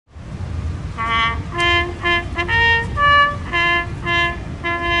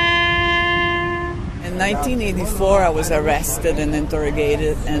1984, I was arrested and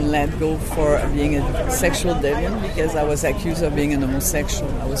interrogated and let go for being a sexual deviant because I was accused of being an homosexual.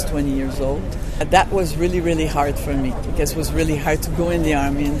 I was 20 years old. That was really, really hard for me because it was really hard to go in the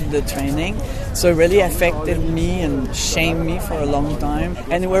army and do the training. So it really affected me and shamed me for a long time.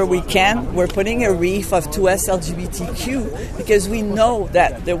 And where we can, we're putting a wreath of 2S LGBTQ because we know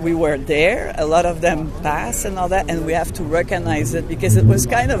that we were there. A lot of them passed and all that, and we have to recognize it because it was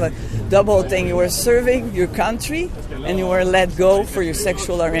kind of a double thing. You were serving your country and you were let go for your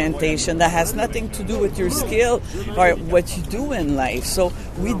sexual orientation. That has nothing to do with your skill or what you do in life. So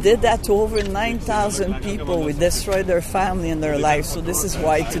we did that to over 9,000 people. We destroyed their family and their lives. So this is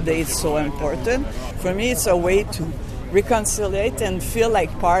why today it's so important. For me, it's a way to reconcile and feel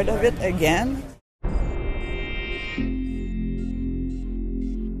like part of it again.